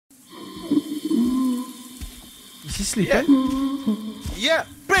Is he sleeping? Yeah,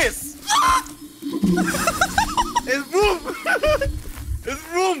 base! It's room! It's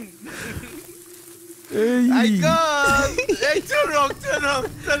room! Hey. I can't! Hey, turn around!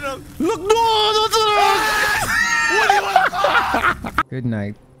 Look, no, don't turn around! What do you want? Good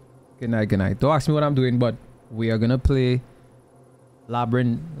night. Good night. Don't ask me what I'm doing, but we are gonna play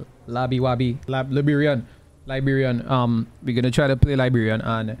Labyrinthine. We're gonna try to play Liberian,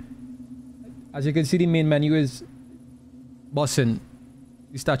 and as you can see, the main menu is bossing.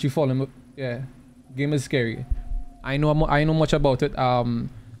 The statue falling. Yeah, game is scary. I know much about it.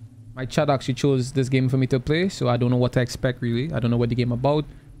 My chat actually chose this game for me to play, so I don't know what to expect really. I don't know what the game about.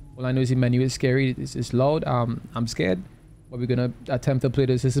 All I know is the menu is scary. It's loud. I'm scared, but we're gonna attempt to play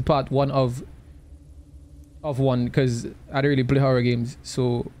this. This is part one of one, because I don't really play horror games.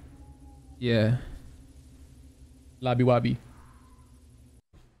 So yeah, Labby Wabby.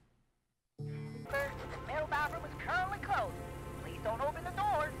 The mail bathroom is currently closed. Please don't open the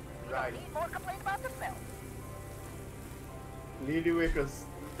door. We don't need more complaints about the smell. Lady Wakers.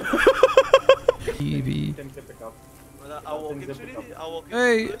 TV. Things to pick up. I'll walk into it. I'll walk into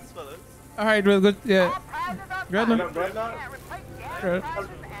Hey. it, fellas. Alright, real good. Yeah. All prizes are Good fine. now. Right now? Yeah, replace gas Right. prizes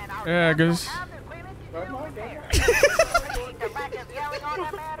and our Yeah, staff guys. will have the equipment to Right do now, repairs. Appreciate the rackers yelling on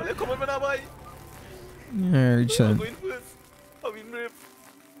that matter. Well, come on, boy. Yeah, I'm Richard. going first. I'm in brave.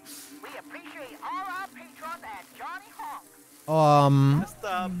 We appreciate all our patrons at Johnny Honk. Let's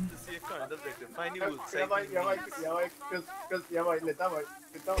stop to see a current objective. Find the wood Yeah, side. right, because yeah, right, later, right.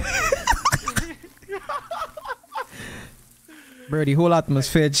 Bro, the whole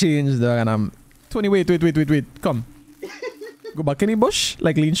atmosphere changed there, and I'm 20. Wait. Come. Go back in the bush?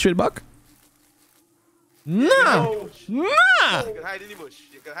 Like lean straight back? Nah! Oh, Nah! You can hide in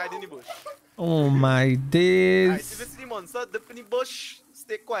the bush. Oh my Alright, days. if you see the monster, dip in the bush,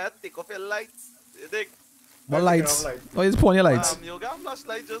 stay quiet, take off your lights. You dig? What I lights? think I have lights. Oh, it's pony lights. You got a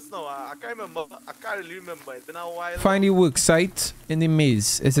flashlight just now. I can't remember. I can't really remember. It's been a while. Find the work site in the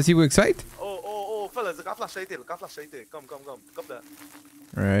maze. Is this the work site? Oh, fellas, I got a flashlight here. Come. Pick up that.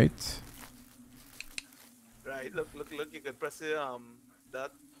 Right. Right, look. You can press it,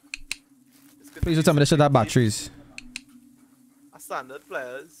 that. Please don't tell me this should have batteries. A standard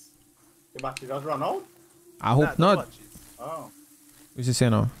players. The battery does run out? I hope not. Batteries. Oh. What's it say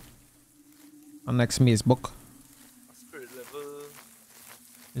now? On next maze book. A spirit level.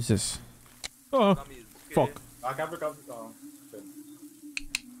 What's this? Oh, That means, okay. fuck. I can't pick up the song.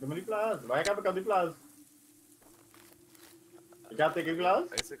 Too many players. Why can't pick up the players? You can't take the players?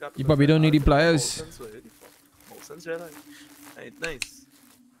 I say cap- You probably don't need the pliers. Motions, right? Right, nice.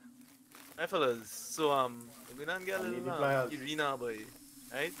 Alright, fellas. So, we're gonna get a I need little the pliers. arena, boy.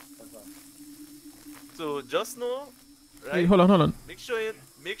 Right? That's all. So, just know, right? Wait, hold on. Make sure you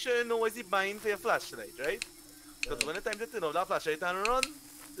know what's the bind for your flashlight, right? Because when the time to turn off that flashlight and run, turn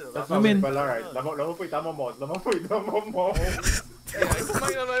off that That's I all. mean- Well, alright. Let me put it on my mouse. Yeah, I put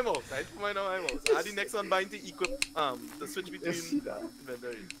mine on my mouse. Add the next one bind to equip, to switch You see between that?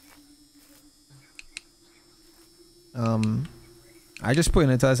 inventory. I just put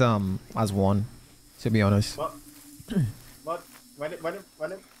it as one, to be honest. But when it,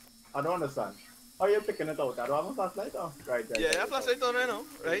 I don't understand. How are you picking it out? I don't have a flashlight on. Right. Yeah, your flashlight on right now,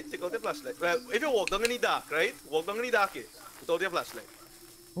 right? Take out your flashlight. Well, if you walk down in the dark, right? Walk down in the dark here, without your flashlight.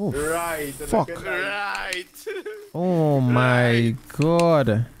 Oh, Right. Fuck. Right. oh my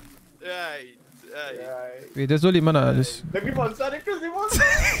god. Right. Right. Wait, there's only man. Just Look, the monster, the crazy monster.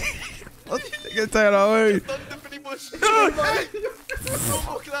 get tired of it. Don't dip in the bush. Don't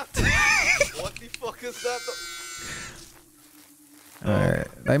fuck that. What the fuck is that? Alright,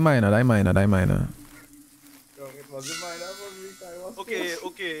 die minor. It wasn't mine. I was Okay.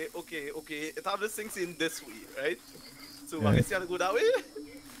 It have this things in this way, right? So Yeah. I guess you have to go that way.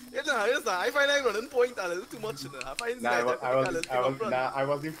 It's not. I find I running point a little too much. I find I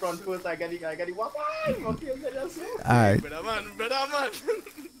was in front first. I get the wap. Okay, Alright. Better man.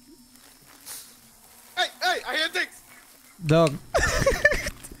 Hey, I hear things. Dog.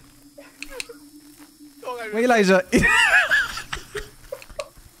 Dog, I Wait, Elijah. Gotta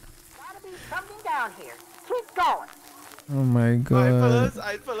be something down here. Keep going. Oh my god.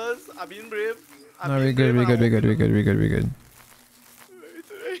 Alright, fellas, I've been brave. No, we're good.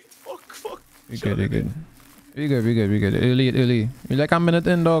 Right. Fuck. We good. Early. You like a minute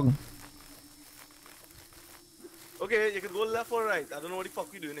in, dog? Okay, you can go left or right. I don't know what the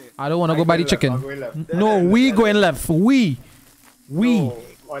fuck we doing here. I don't want to go by the I'll chicken. go left. No, we going left. We. No,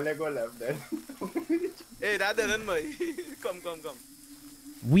 I'll go left then. Hey, that didn't boy. Come.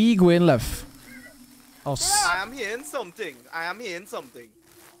 We going left. Us. I am hearing something.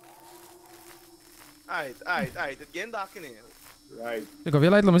 Alright. It's getting dark in here. Right. Take off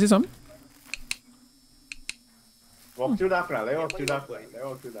your light, let me see some. Walk through that, man. Let's walk through that. Let's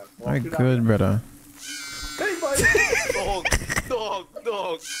walk through that. Walk My through that. good brother. Hey, boy. Dog.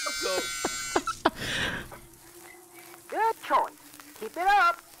 Good choice. Keep it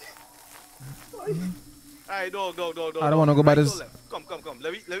up. Alright, dog. I don't wanna go by Right this- or left? Come.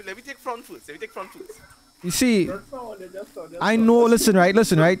 Let me take front first. You see, Just now, just now. I know, listen, right?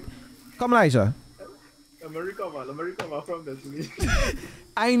 Come, Elijah. Let me recover from this.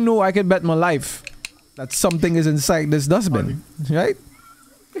 I know I can bet my life that something is inside this dustbin, right?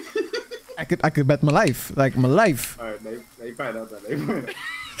 I could bet my life, like my life. Alright, they find out. Go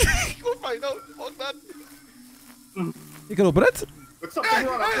find out. Fuck that. You can open it? But something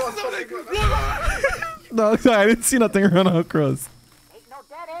wrong. No, I didn't see nothing run across. Ain't no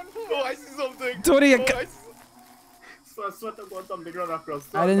dead end here. Oh, I see something. Tony, I see So I swear to God, something run across.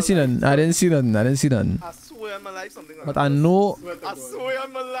 I didn't see none. I didn't see none. I swear on my life something. But I know I swear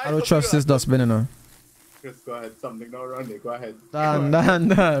on my life. I don't trust this dustbin, you know. Chris, go ahead. Something not run there. Go ahead.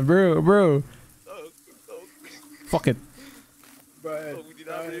 Nah, bro. Fuck it. Go ahead. We did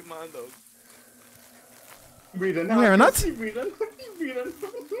not brave man, dog. Breathing. You hearing that? Breathing.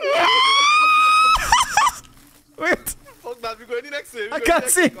 Wait, Fuck that. We go in the next way. I can't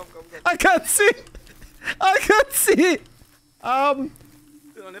see. Come. I can't see. Turn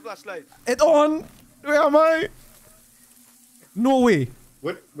on the flashlight. It on. Where am I? No way.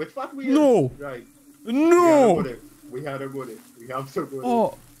 Which part we No. in? Right. No. We had to go there. We have to go there.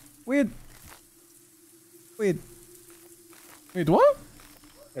 Oh, wait, what?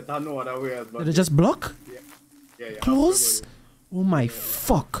 It had no other way. Did it just block? Yeah. Close? Oh my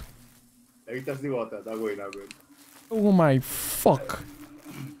fuck. Let me test the water. That's going. Oh my fuck.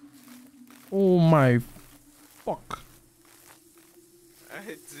 Oh my fuck.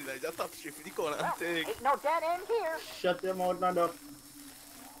 I just top shift in the corner and Well, take. ain't no dead end here. Shut your mouth, man up.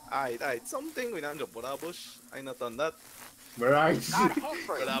 Alright. Something we don't jump on our bush. I not done that. Right. Got a hint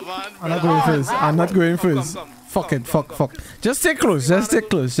for But you. man. I'm not going first. I'm not going first. Come. Fuck it. Fuck. Just stay close. Just stay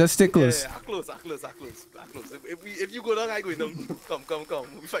close. Yeah, I close. If you go down, I go down. Come.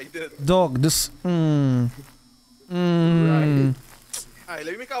 We fight it. Dog, this. Right. Alright,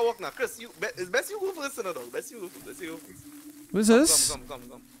 let me make a walk now. Chris, it's best you go first, dog. Best you go first. What's this? Come.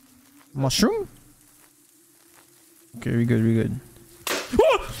 Mushroom? Okay, we good.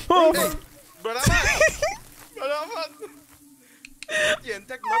 Oh, Hey, brother man. Yeah, and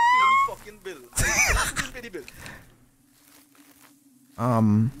take not pay the fucking bill. Pay the bill.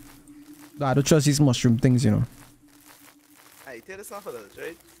 I don't trust these mushroom things, you know. I tell this not for that,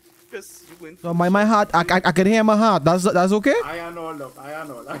 right? Chris, you going So my heart, I can hear my heart. That's okay? I know.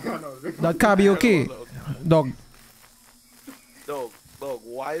 That can't be okay. Dog, Dog,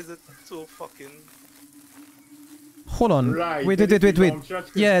 why is it so fucking... hold on. Right. Wait. The long stretch,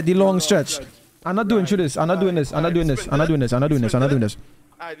 Chris. Yeah, the long stretch. I'm not doing this. I'm not doing this.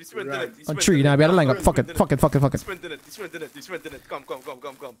 Alright, we sprinting Right. it. On tree, now we had a line up. Fuck it. Sprinting it. Come.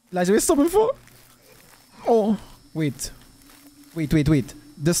 Like, we're stopping for? Oh, wait.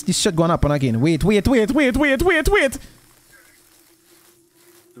 This shit going up and again. Wait.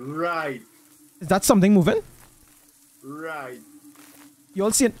 Right. Is that something moving? Right. You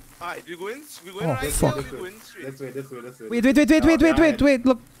all see it? Alright, we're going Oh, right fuck. here, we're going straight. This way. Wait.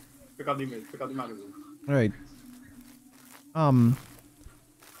 Look. Pick up the magazine. Right.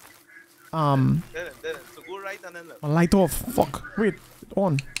 Then, so go right and then left. My light off. Fuck. Wait.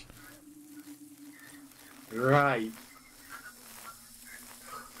 On. Right.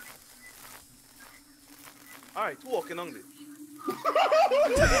 Alright, two walking on there.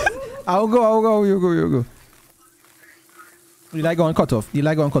 I'll go. You go. You like going cut off. I know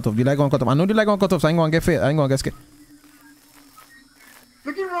you like going cut off, so I ain't gonna get fit. I ain't gonna get scared.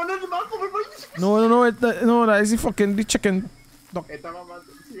 Look at running the man for me. No, that is the fucking the chicken.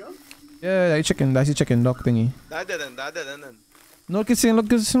 Yeah, that's the chicken duck thingy. That dead end. No, kissing, look,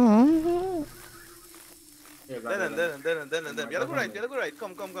 kissing. Then. You gotta go right.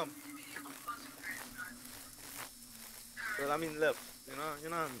 Come. Well, I mean left. You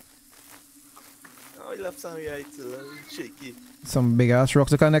know. Oh, left some right, shaky. Some big ass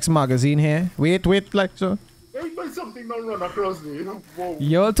rocks. Look at the next magazine here. Wait, like so. Everybody something don't run across me. Whoa.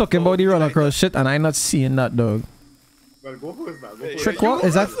 You're talking about the run across shit, and I'm not seeing that, dog. Well, go first, man. Go Hey, first. Trick what?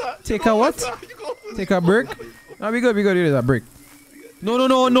 Is that take a what? Take a break? No, we good. It is a break. No.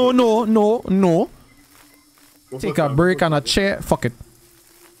 Go Take first, a man. break Go and a first. chair. Fuck it.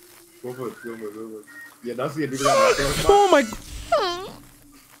 Go first. Yeah, that's it. Because I'm first, man. Oh my.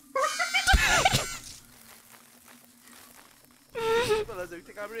 Fellas, we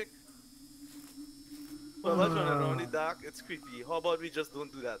take a break. Well, let's run around in the dark. It's creepy. How about we just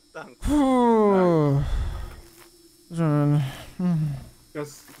don't do that? Thanks.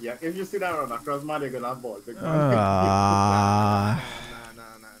 Because, yeah, if you sit down across man, you're gonna have balls. Nah.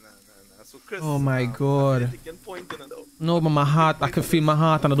 So Chris, Oh my God. you can point in it out. No, but my heart, I can feel my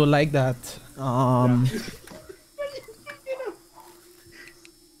heart and I don't like that. I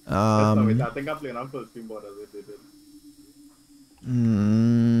think I'm playing on full screen board as it did.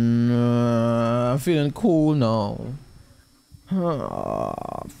 I'm feeling cool now.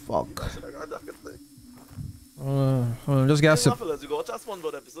 Fuck. Just get a sip. You go watch a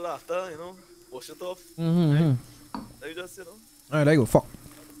SpongeBob episode after, you know, wash it off. Mm-hmm. Then you just, you know, Alright, there you go. Fuck.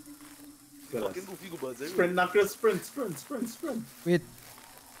 fucking goofy goobers. Sprint, knuckles, sprint. Wait.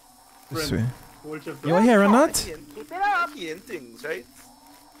 This Sprint. way. Hold shift. You all hearing that? Keep it up. Hearing things, right?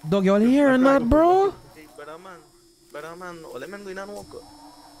 Dog, you all hearing that, bro? Hey, brother man, all them men going on walk.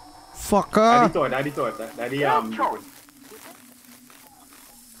 Fucker. Daddy thought. Daddy, Good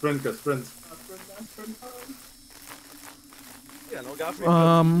choice. sprint. Yeah, no gap.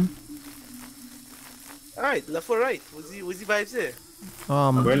 Alright, left or right? What's the vibes here?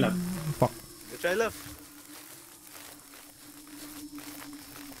 I'm going left. Fuck. You try left.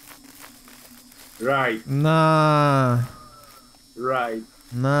 Right. Nah. Right.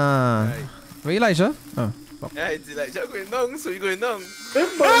 Right. Where Elijah? Oh. Fuck. Yeah, it's like you're going down, so you're going down.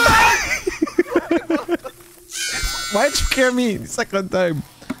 Why'd you scare me? Second time.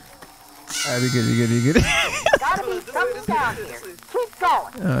 Alright, we good. Gotta be something down here. Keep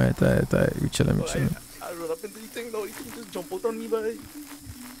going. Alright. We chillin'. I run up into the thing now, you can just jump out on me, boy.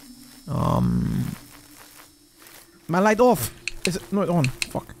 My light off. Is it? No, it's on.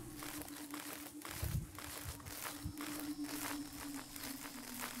 Fuck.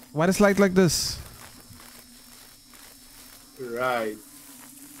 Why this light like this? Right.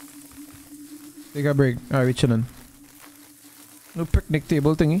 Take a break. Alright, we chillin'. No picnic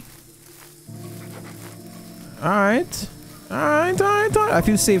table thingy. Alright. I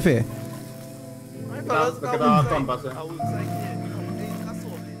feel safe here. Look at our compass.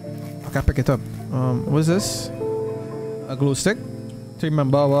 Okay, pick it up. What's this? A glow stick. To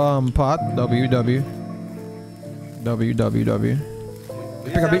remember our part. WW.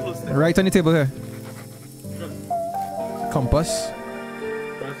 Pick up it. Right on the table here. Compass.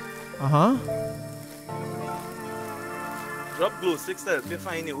 Uh-huh. Drop glow sticks to help you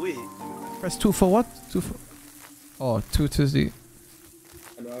find your way. Press 2 for what? 2 for... Oh, 2 to the...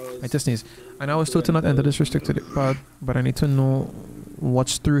 I just sneeze. I was told to not enter this restricted part, but I need to know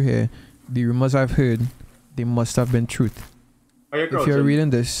what's through here. The rumors I've heard, they must have been truth. If you're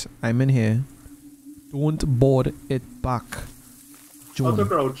reading this, I'm in here. Don't board it back. Auto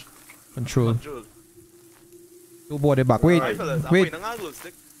crouch. Control. Don't board it back. Wait. Right, fellas, Wait. I'm glow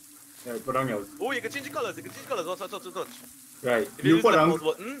stick. Yeah, put on yours. Oh, you can change the colors. Touch. Right. If you use the mouse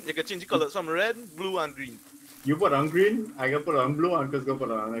button, you can change the colors from red, blue, and green. You put on green, I can put on blue, and Chris can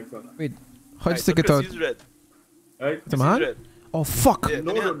put on the next one. Wait. How'd you Right, stick so it Chris out? use red. Right? The Chris use man? red. Oh, fuck. Yeah,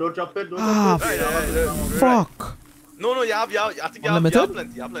 No, don't drop it. Ah, Right. fuck. No, you have, I think you Unlimited? have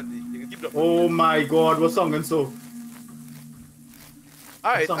plenty. You can keep dropping. Oh my god, what song and so?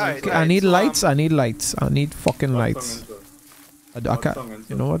 Alright. Okay, I need lights. I need lights. I need fucking lights. I can't.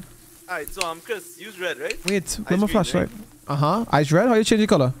 You know what? Alright, so Chris, use red, right? Wait, Ice where's my green, flashlight? Ice red? How you change the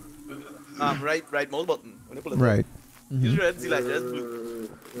color? Right mouse button. When you pull it Right. Use red, see like red, blue.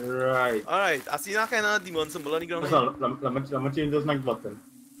 Right. Alright, I see that kind of demon symbol on the ground. So, let me change this next button.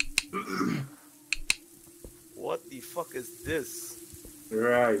 What the fuck is this?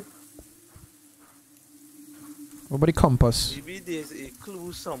 Right. What about the compass? Maybe there's a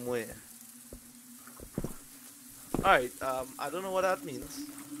clue somewhere. Alright, I don't know what that means.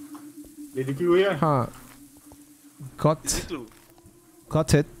 Did you clue here? Huh. Is the clue?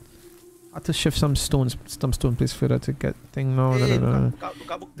 Got it. I had to shift some stone place further to get thing now. Hey,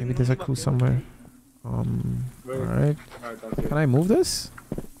 Maybe there's a clue somewhere. Wait. Alright. Right, that's it. Can I move this?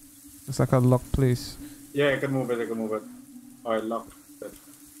 It's like a locked place. Yeah, I can move it. Alright, lock.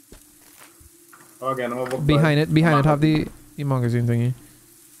 Okay, now move Behind it have the magazine thingy.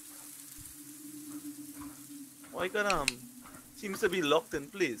 Why got seems to be locked in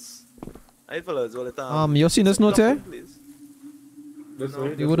place. Alright fellas, all the time. You seen this note here? This No.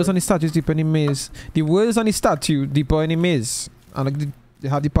 way. The word is on the statue deeper in the maze. The word is on the statue deeper in the maze. And like they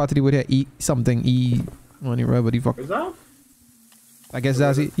have the part of the word here, E something, E whatever the fuck. Is that? I guess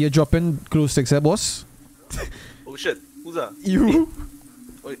that's it. You're dropping glow sticks here, boss. Oh shit, who's that? You.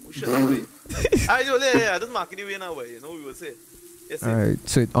 Wait, oh shit, wait. Yeah, just mark it the way now, way. You know what we will say. Yes, Alright,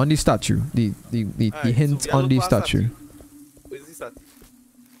 so on the statue, the Alright, hint so we are on the look past statue. Where's the statue?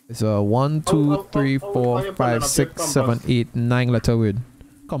 It's a 1, 2, 3, 4, 5, 6, 7, 8, 9 letter word.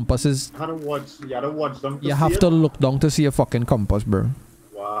 Compass is. You had to watch them. You have to look down to see a fucking compass, bro.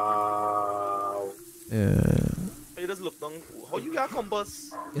 Wow. Yeah. You just look down. How you got a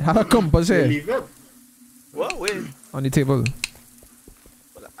compass? You have a compass here Leave it. What? Wait. on the table.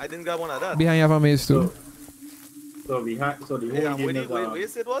 Well, I didn't got one of that. Behind you have a maze too. So behind, so the whole Yeah, game where is where you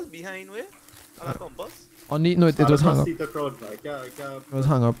said was behind where? On a compass. On the no, it was hung up. See the crowd, like, It was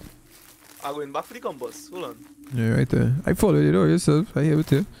hung up. I'm going back for the compass. Hold on. Yeah, right there. I followed it all yourself. I hear it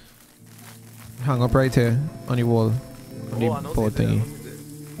too. Hang up right here on the wall. On the Oh, I know board see it there, I thingy. know see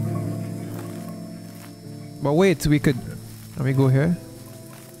it But wait, we could. Let me go here.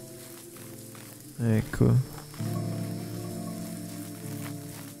 Alright, cool.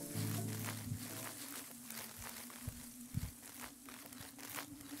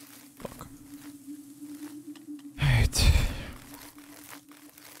 Fuck. Alright.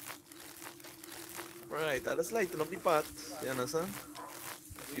 Right, I just lighten up the path. You understand?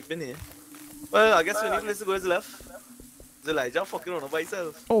 You've been here. Well, I guess the only place to go is left. The Elijah fucking around by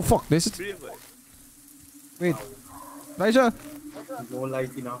himself. Oh fuck, this is. Brave boy. Wait. Elijah! no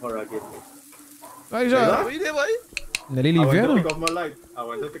light in a horror game. Elijah! What you there, boy? Nelly I leave want to here. take off my light. I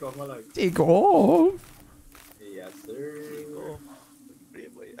want to take off my light. Take off! Yes, sir. Oh,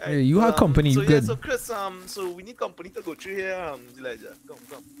 brave boy. Hey, you have company, so you yeah, good. so Chris, so we need company to go through here, Elijah. Come.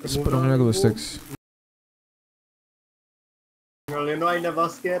 Let's put on the glow sticks. Girl, you know I never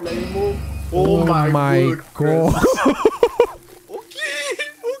scared. Let me move. Oh my good god. Okay.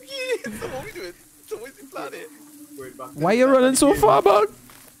 So what we doing? So what's the plan here? Going back to Why the you start running of so the game. far back?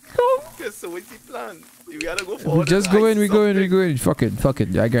 Come. Okay, so what's the plan? We gotta go We forward. just and go in, ice we go in. something. Fuck it.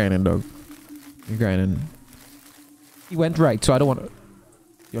 You're grinding, dog. You're grinding. He went right, so I don't want to.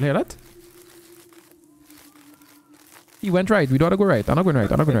 You'll hear that? He went right. We don't want to go right. I'm not going right.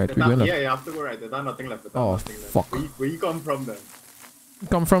 We're going left. Yeah, you have to go right. There's nothing left. There's Oh, nothing left. fuck. Where you come from then?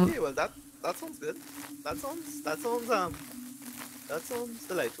 Come from. Okay, well that sounds good. That sounds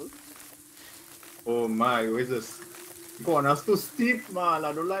delightful. Oh my, what is this? Corner's too steep, man.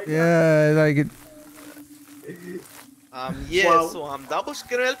 I don't like that. Yeah, like it. Yeah, Wow. so that was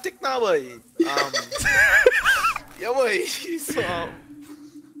real thick now, boy. Yeah, boy. So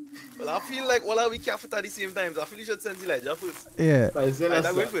well, I feel like all we can't fit at the same time. So I feel you should send Elijah first. Yeah. But it's Alright,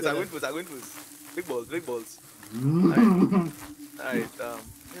 I'm going first. Big balls. Alright, you know.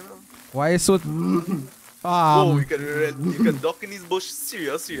 Why is so. Oh, you can duck in this bush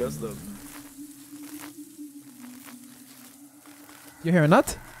serious though. You hearing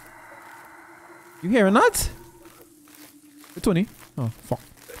that? You hearing that? Hey, Tony. Oh fuck.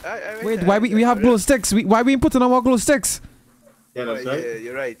 Wait, why we have glow sticks? Why we ain't putting on our glow sticks? Yeah, that's right. Yeah,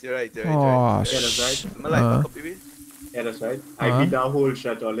 you're right. Oh Yeah, that's right. shit. My life back up, baby. Yeah, that's right. I beat that whole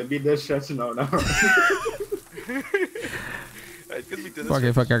shot. Let me this shot now. Alright, good beat to this Fuck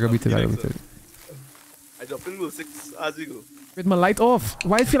it, shit. I can beat it. I jump in with 6 as we go. With my light off.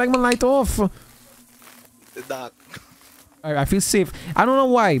 Why I feel like my light off? It's dark. I feel safe. I don't know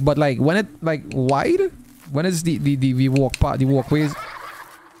why, but like when it like wide, when it's the walkways.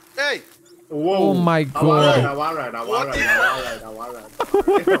 Hey! Whoa. Oh my god. I'm alright. That's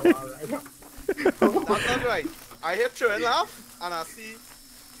not right. I hear children laugh and I see.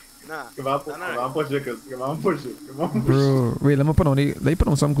 Nah. Come on, push it. Bro, wait, let me put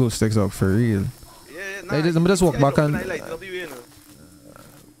on some glow sticks up for real. Yeah, Let me just walk back and.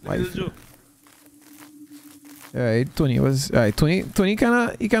 Joke. Alright, Tony was alright. Tony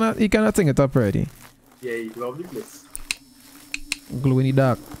kinda think it up already. Yeah, you love the place. Glow in the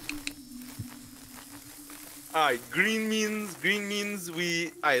dark. Alright, green means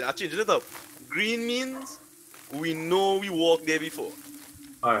we. Alright, I changed it up. Green means we know we walked there before.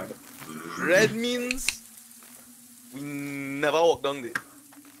 Alright. Red means we never walked down there.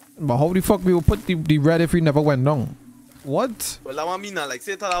 But how the fuck we will put the red if we never went down? What? Well, that one mean now, like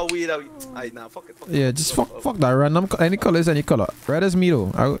say that way that we. Alright, nah, fuck it. Yeah, just fuck that random. Any color is any color. Red is me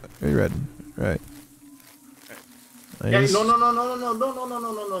though. Red. Right. Yeah, Yes. no.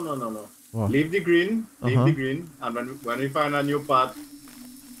 What? Leave the green, Uh-huh. and when we find a new part,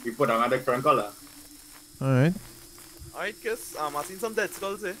 we put on a different color. Alright. Alright, Kiss. I seen some dead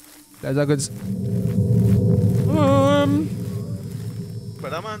skulls here. That's a good.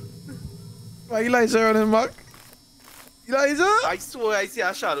 Brother man, Why Elijah running back? Elijah? I swear I see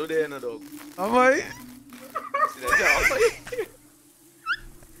a shadow there in the dog. Am I? See that? Yeah,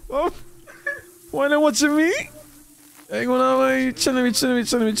 Oh. Why they watching me? Hey, going on, you chilling.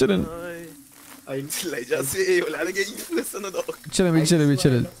 I Elijah say, yo, let me get you first in the dog.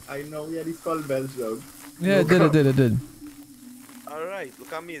 Chilling. I know we had the skull bells, dog. Yeah, it did. Alright,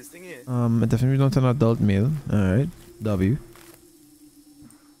 look at me, this thing here. Definitely not an adult male. Alright. W.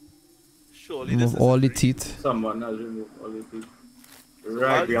 Surely this Remove is all a the breed. teeth. Someone has removed all the teeth.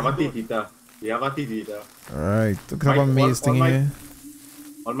 Right, we have a titita. We have a titita. Alright. Look at a All maze thing my- here.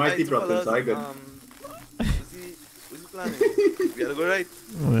 All my teeth problems are good. What's he planning? We gotta go right.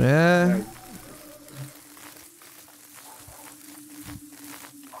 Yeah. Right.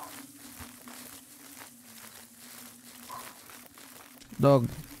 Dog.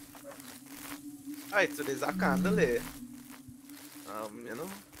 Alright, so there's a candle here. You know?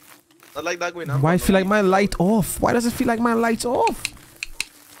 Not like that going on. Why I but feel like my no- light off? Why does it feel like my light's off?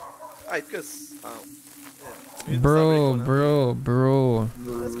 Alright, cause yeah. Bro.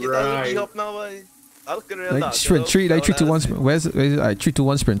 Let's get that Right. up now, boy. I'll look at real Like dark, sprint, you know? 3, 2, 1 sprint. Where's it? Alright, 3, 2,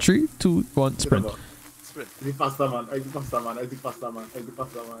 1 sprint. 3, 2, 1 sprint. Sprint. Is it faster, man? Is it faster, man? Is it faster, man? Is it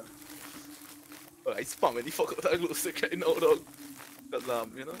faster, man? Oh, I spam any fuck out that glow stick right now, dog. Cause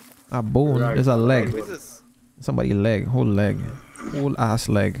you know. A bone. Right. There's a leg. What is this? Somebody leg. Whole leg. Whole ass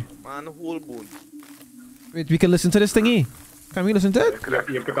leg. Man, whole bone. Wait, we can listen to this thingy. Can we listen to it?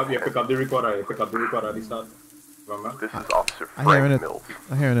 You pick up the recorder. You pick up the recorder. This start. Remember? This is Officer I'm hearing Frank it. Mills.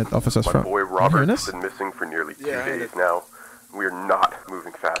 I'm hearing it, officers My front. boy You hearing Robert's this? been missing for nearly 2 Yeah, I heard days it. now. We are not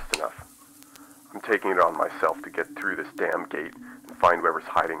moving fast enough. I'm taking it on myself to get through this damn gate and find whoever's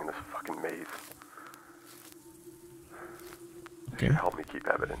hiding in this fucking maze. Okay. Help me keep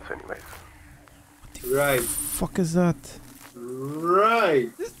evidence anyways. Right. Fuck is that? Right.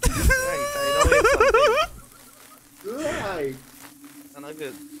 Right, I know it's something. Right. And I'm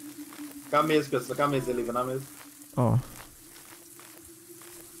good. Come here, Chris. Come here, living on this. Oh.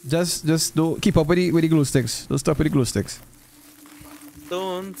 Just don't keep up with the glue sticks. Don't stop with the glue sticks.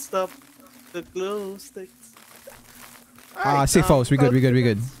 Don't stop the glow sticks. Safe house. We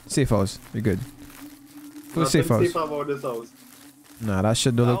good. Safe house. We good. Full safe house. Safe about this house. Nah, that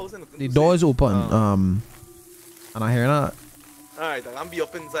shit don't The look. house ain't The looking door is safe. open. Oh. And I hear that. Alright, I'm be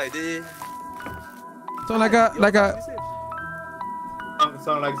up inside there. Sound like a.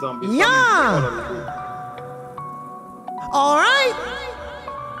 Sound like zombies. Yeah. All right.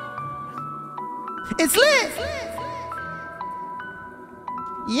 It's lit.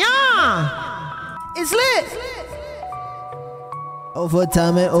 Yeah. It's lit.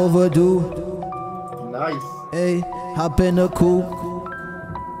 Overtime and overdue. Nice. Hey, hop in the coupe.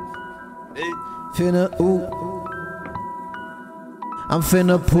 Hey, Finna oop. I'm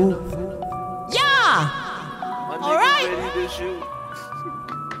finna poop. Yeah. my All niggas right. ready to shoot.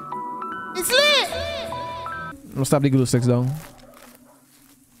 It's lit. I'm gonna stop the glue sticks down.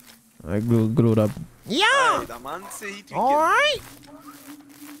 I glued up. Yeah. Alright, the man say he tweaking. Alright.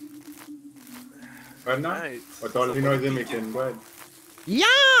 Right now? Alright. What all the noise you're making? Go ahead.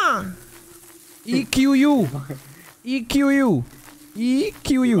 Yeah. EQU. EQU.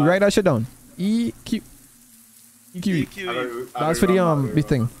 EQU. Write that shit down. EQ. EQU. EQ. That's for the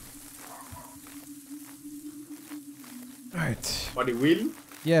thing. Alright. For the wheel?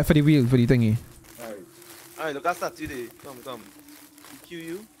 Yeah, for the wheel, for the thingy. Right. Alright, look at that today. Come.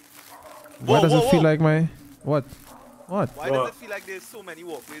 EQ. Why Whoa, does whoa, it feel whoa. like my what? What? Why does it feel like there's so many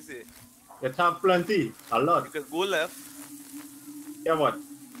walkways here? You have plenty. A lot. Because go left. Yeah, what?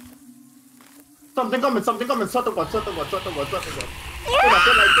 Something coming. Shut up, God. I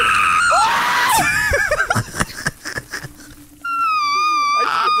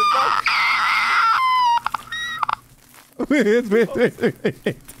Wait.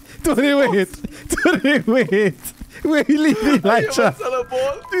 Tony, wait. Wait, leave me like put that. the ball.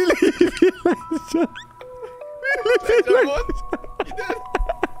 ball. Leave me like that. Come on. He dead.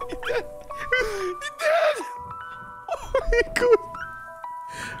 He dead. Oh my god.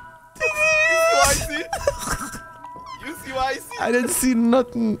 You see what I see? I didn't see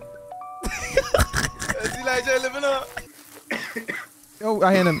nothing. Is Elijah living up? Oh,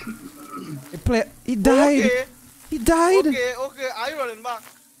 I hear him. He died. Okay. He died. Okay. I'm running back.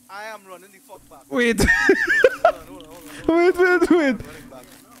 I am running the fuck back. Wait. Hold on. Wait. Running back.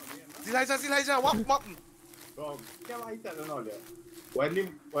 Elijah, what? Dog, can I tell you all that?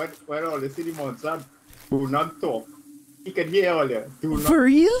 When all the city monsters do not talk, he can hear all that. Do not. For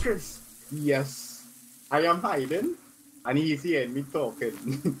real? Chris, yes. I am hiding, and he's hearing me talking.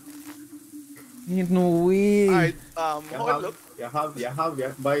 Ain't no way. Alright, how it look? You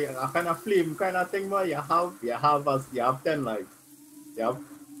have, by a kind of flame kind of thing, boy. You have 10 lives.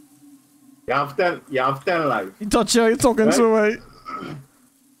 You have 10 lives. He touch you, you talking Right? so right.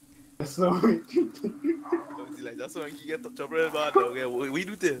 So, Elijah, so when you get touch up real bad, okay, we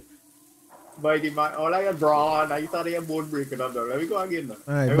do this. by the man, all I draw, and I thought I had bone breaking up there. Let me go again now.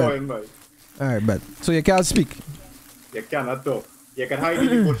 Alright, Let me bet. go in, boy. Alright, bet. So you can't speak. You cannot talk. You can hide in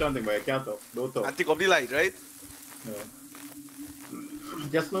the bush and thing, but you can't talk. Don't talk. And take off the light, right? Yeah.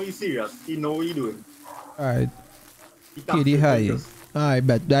 Just know he's serious. He know what he doing. Alright. He tap KD high. strippers. I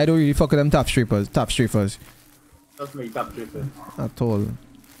bet. I don't really fuck with them top strippers. Just know he tap strippers. At all.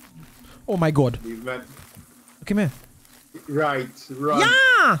 Oh my god. These men. Okay, man. Right.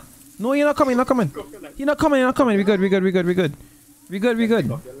 Yeah! No, you're not coming. You're not coming. We good.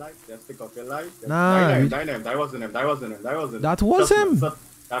 Just pick up your light. Nah. That wasn't him. That was Just- him.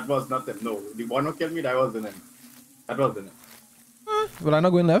 That was not him. No. The one who killed me, that wasn't him. Well, I'm not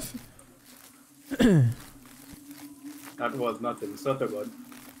going left. That was not him. Swear to God.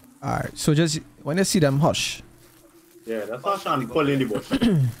 Alright, so just when you see them, hush. Yeah, that's how Sean pull in the bush.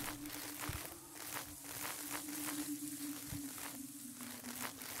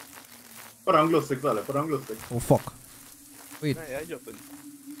 Put on glow sticks, Ale. Put on glow sticks. Oh fuck. Wait. Yeah, I jumping.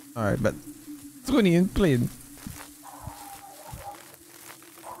 Alright, but it's going in plane.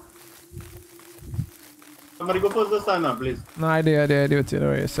 Somebody go first this time now, please. No, I do it, you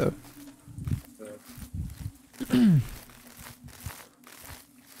know yourself.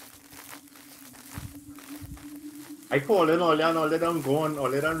 I call in all let them go on, all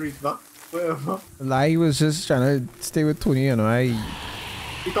let them reach back. Wherever. Like, he was just trying to stay with Tony, you know.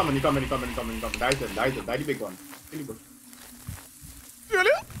 He coming. Die the big one. In the bush.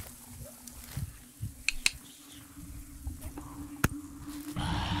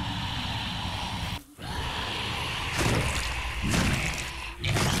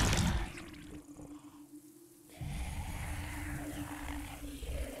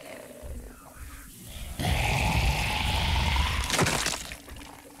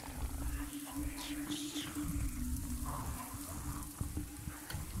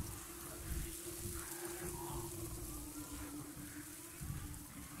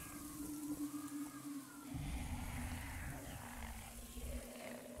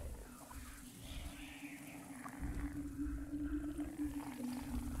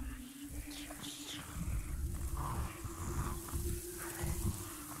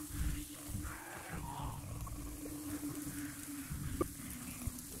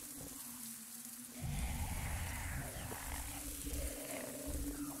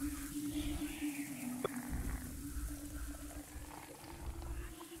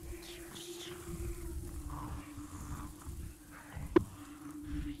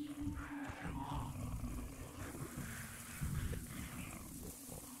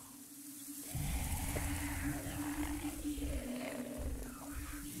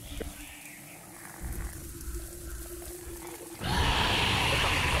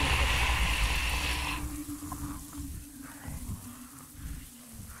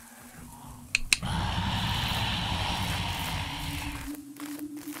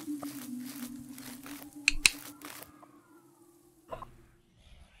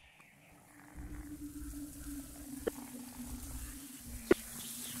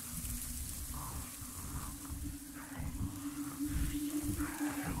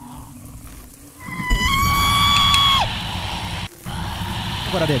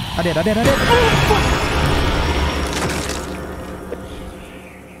 What I did. Oh, fuck.